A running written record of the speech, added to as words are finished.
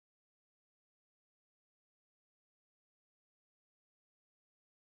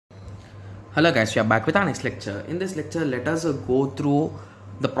Hello guys, we are back with our next lecture. In this lecture, let us go through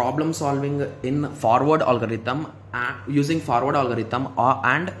the problem solving in forward algorithm using forward algorithm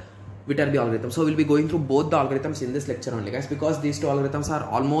and Viterbi algorithm. So we'll be going through both the algorithms in this lecture only guys, because these two algorithms are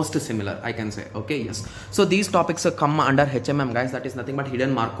almost similar, I can say. Okay, yes. So these topics come under HMM guys, that is nothing but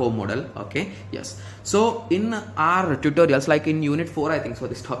hidden Markov model. Okay, yes. So in our tutorials, like in unit 4 I think so,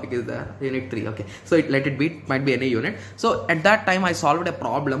 this topic is there, unit 3. Okay, so let it be, it might be any unit. So at that time I solved a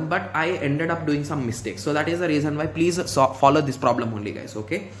problem, but I ended up doing some mistakes. So that is the reason why please follow this problem only guys.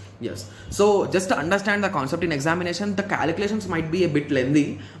 Okay, yes. So just to understand the concept in examination, the calculations might be a bit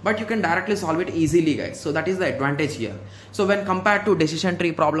lengthy, but you can directly solve it easily guys. So that is the advantage here. So when compared to decision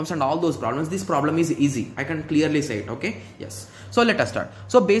tree problems and all those problems, this problem is easy, I can clearly say it. Okay, yes. So let us start.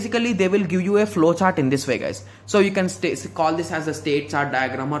 So basically they will give you a flow chart in this way guys. So you can call this as a state chart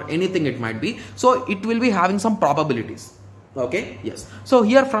diagram or anything it might be. So it will be having some probabilities. Okay, yes. So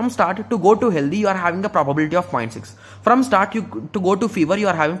here from start to go to healthy, you are having a probability of 0.6. From start to go to fever, you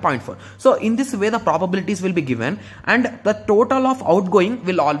are having 0.4. So in this way the probabilities will be given and the total of outgoing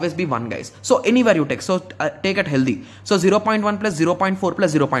will always be 1 guys. So anywhere you take, so take it healthy. So 0.1 plus 0.4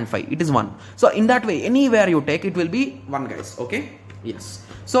 plus 0.5, it is 1. So in that way, anywhere you take, it will be 1 guys. Okay, yes.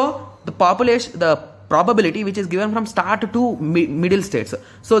 So the probability which is given from start to middle states.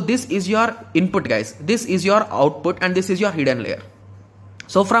 So this is your input guys, this is your output, and this is your hidden layer.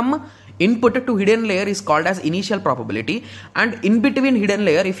 So from input to hidden layer is called as initial probability, and in between hidden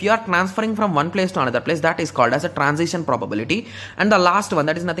layer, if you are transferring from one place to another place, that is called as a transition probability. And the last one,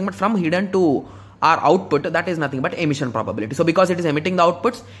 that is nothing but from hidden to our output, that is nothing but emission probability. So because it is emitting the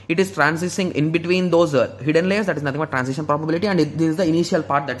outputs, it is transitioning in between those hidden layers, that is nothing but transition probability, and this is the initial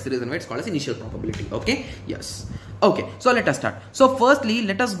part, that's the reason why it's called as initial probability. Okay, yes. Okay, so let us start. So firstly,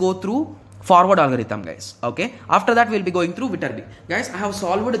 let us go through forward algorithm guys. Okay, after that we'll be going through Viterbi guys. I have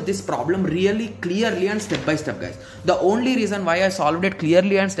solved this problem really clearly and step by step guys. The only reason why I solved it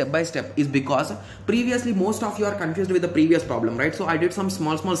clearly and step by step is because previously most of you are confused with the previous problem, right? So I did some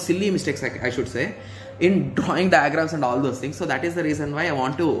small silly mistakes, I should say, in drawing diagrams and all those things. So that is the reason why I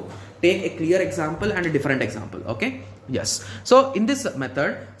want to take a clear example and a different example. Okay, yes. So in this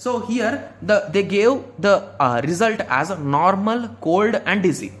method, so here they gave the result as a normal, cold and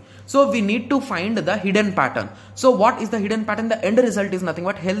dizzy. So we need to find the hidden pattern. So what is the hidden pattern? The end result is nothing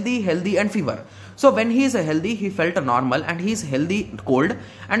but healthy, and fever. So when he is healthy, he felt normal, and he is healthy, cold,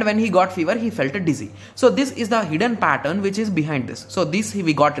 and when he got fever, he felt dizzy. So this is the hidden pattern which is behind this. So this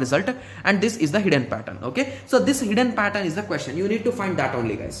we got result, and this is the hidden pattern. Okay, so this hidden pattern is the question. You need to find that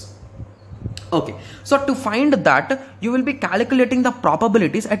only guys. Okay, so to find that, you will be calculating the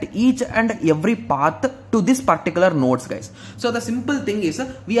probabilities at each and every path to this particular nodes guys. So the simple thing is,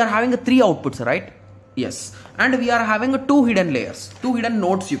 we are having 3 outputs, right? Yes, and we are having 2 hidden layers, 2 hidden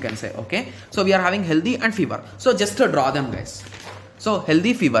nodes you can say. Okay, so we are having healthy and fever. So just to draw them guys. So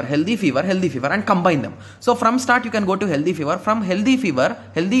healthy fever, and combine them. So from start you can go to healthy fever, from healthy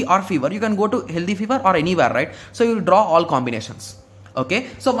or fever you can go to healthy fever or anywhere, right? So you will draw all combinations. Okay,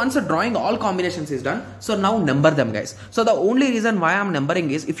 so once drawing all combinations is done, so now number them guys. So the only reason why I'm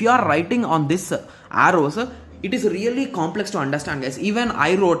numbering is, if you are writing on this arrows, it is really complex to understand guys. Even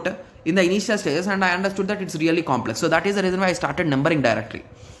I wrote in the initial stages and I understood that it's really complex. So that is the reason why I started numbering directly.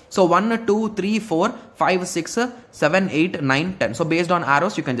 So 1, 2, 3, 4, 5, 6, 7, 8, 9, 10. So based on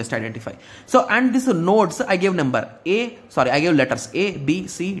arrows, you can just identify. So and this nodes, I gave I gave letters A, B,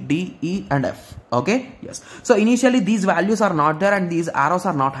 C, D, E and F. Okay, yes. So initially these values are not there and these arrows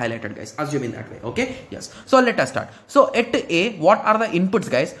are not highlighted guys. Assuming that way. Okay, yes. So let us start. So at A, what are the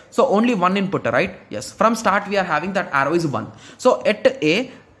inputs guys? So only one input, right? Yes. From start we are having that arrow is 1. So at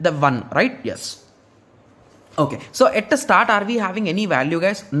A, the 1, right? Yes. Okay, so at the start, are we having any value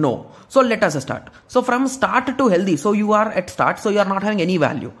guys? No. So let us start. So from start to healthy, so you are at start, so you are not having any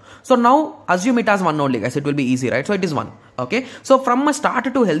value. So now assume it as 1 only guys, it will be easy, right? So it is 1. Okay, so from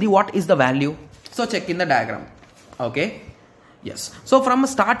start to healthy, what is the value? So check in the diagram. Okay, yes. So from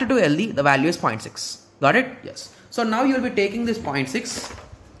start to healthy, the value is 0.6. Got it? Yes. So now you will be taking this 0.6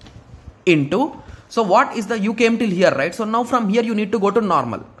 into, so what is the, you came till here, right? So now from here you need to go to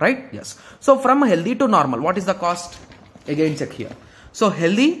normal, right? Yes. So from healthy to normal, what is the cost? Again check here. So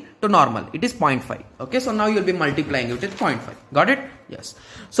healthy to normal, it is 0.5. Okay, so now you will be multiplying it with 0.5. Got it? Yes.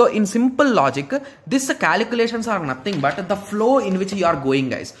 So in simple logic, these calculations are nothing but the flow in which you are going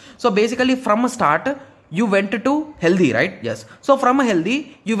guys. So basically from start, you went to healthy, right? Yes. So from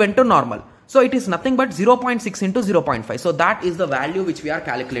healthy, you went to normal. So it is nothing but 0.6 into 0.5. So that is the value which we are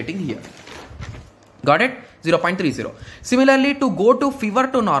calculating here. Got it? 0.30. Similarly, to go to fever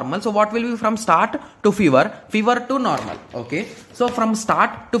to normal, so what will be from start to fever to normal? Okay, so from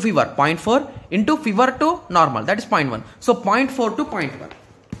start to fever, 0.4 into fever to normal, that is 0.1. So 0.4 to 0.1.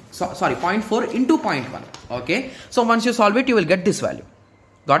 So, sorry, 0.4 into 0.1. Okay, so once you solve it, you will get this value.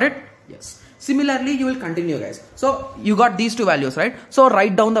 Got it? Yes. Similarly, you will continue, guys. So you got these two values, right? So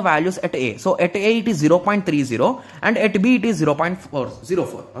write down the values at A. So at A it is 0.30 and at B it is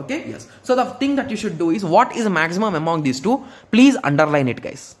 0.404. Okay, yes. So the thing that you should do is, what is maximum among these two? Please underline it,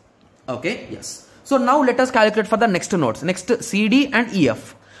 guys. Okay, yes. So now let us calculate for the next nodes. Next CD and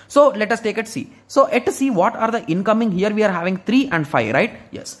EF. So let us take at C. So at C, what are the incoming? Here we are having 3 and 5, right?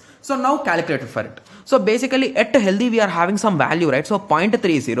 Yes. So now calculate for it. So basically at healthy we are having some value, right? So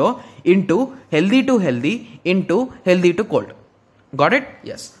 0.30 into healthy into healthy to cold. Got it?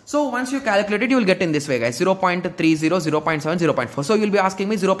 Yes. So once you calculate it, you will get in this way, guys. 0.30, 0.7, 0.4. So you will be asking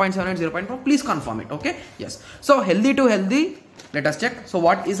me 0.7 and 0.4. Please confirm it. Okay? Yes. So healthy to healthy, let us check. So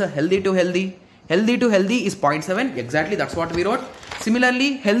what is a healthy to healthy? Healthy to healthy is 0.7. Exactly, that's what we wrote.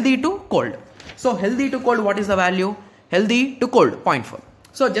 Similarly, healthy to cold. So healthy to cold, what is the value? Healthy to cold, 0.4.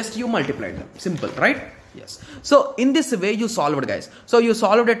 So just you multiply them. Simple, right? Yes. So in this way you solved, guys. So you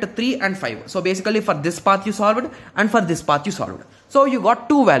solved at 3 and 5. So basically for this path you solved and for this path you solved. So you got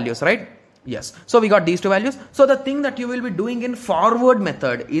two values, right? Yes. So we got these two values. So the thing that you will be doing in forward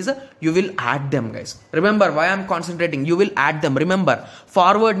method is you will add them, guys. Remember why I'm concentrating. You will add them. Remember,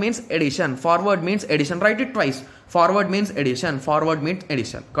 forward means addition. Forward means addition. Write it twice. Forward means addition. Forward means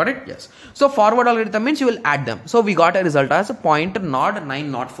addition. Got it? Yes. So forward algorithm means you will add them. So we got a result as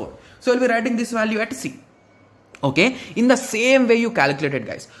 0.0904. So you'll be writing this value at C. Okay, in the same way you calculated,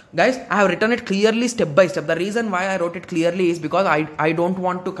 guys. I have written it clearly step by step. The reason why I wrote it clearly is because I don't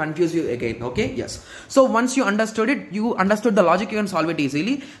want to confuse you again. Okay, yes. So once you understood it, you understood the logic, you can solve it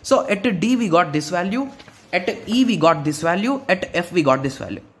easily. So at D we got this value, at E we got this value, at F we got this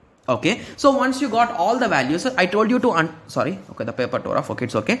value. Okay, so once you got all the values, I told you to the paper tore off. Okay,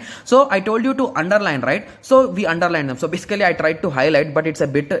 it's okay. So I told you to underline, right? So we underlined them. So basically I tried to highlight, but it's a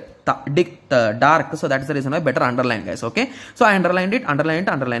bit dark, so that's the reason why better underline, guys. Okay, so I underlined it.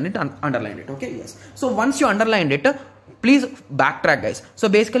 Okay, yes. So once you underlined it, please backtrack, guys. So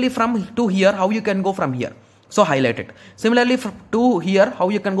basically from to here, how you can go from here? So highlight it. Similarly to here, how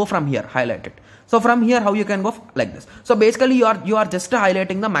you can go from here? Highlight it. So from here, how you can go like this. So basically you are just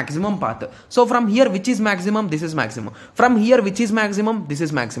highlighting the maximum path. So from here, which is maximum? This is maximum. From here, which is maximum? This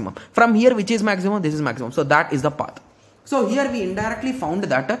is maximum. From here, which is maximum? This is maximum. So that is the path. So here we indirectly found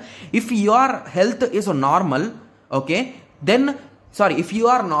that if your health is normal, okay, then if you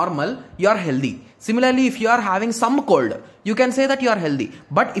are normal, you are healthy. Similarly, if you are having some cold, you can say that you are healthy.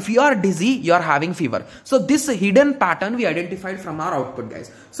 But if you are dizzy, you are having fever. So this hidden pattern we identified from our output,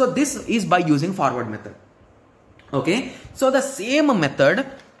 guys. So this is by using forward method. Okay. So the same method,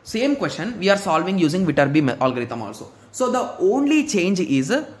 same question we are solving using Viterbi algorithm also. So the only change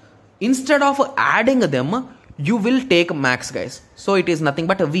is instead of adding them, you will take max, guys. So it is nothing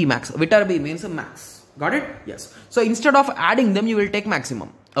but a V max. Viterbi means max. Got it? Yes. So instead of adding them, you will take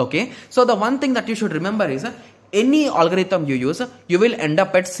maximum. Okay. So the one thing that you should remember is any algorithm you use, you will end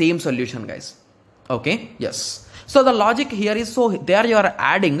up at same solution, guys. Okay. Yes. So the logic here is, so there you are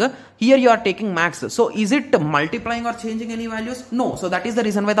adding, here you are taking max. So is it multiplying or changing any values? No. So that is the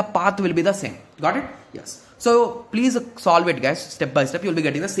reason why the path will be the same. Got it? Yes. So please solve it, guys. Step by step, you will be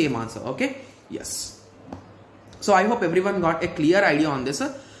getting the same answer. Okay. Yes. So I hope everyone got a clear idea on this.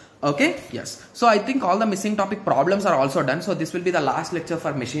 Okay, yes. So I think all the missing topic problems are also done. So this will be the last lecture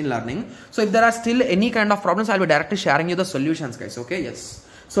for machine learning. So if there are still any kind of problems, I'll be directly sharing you the solutions, guys. Okay, yes.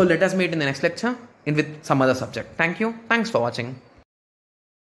 So let us meet in the next lecture with some other subject. Thank you. Thanks for watching.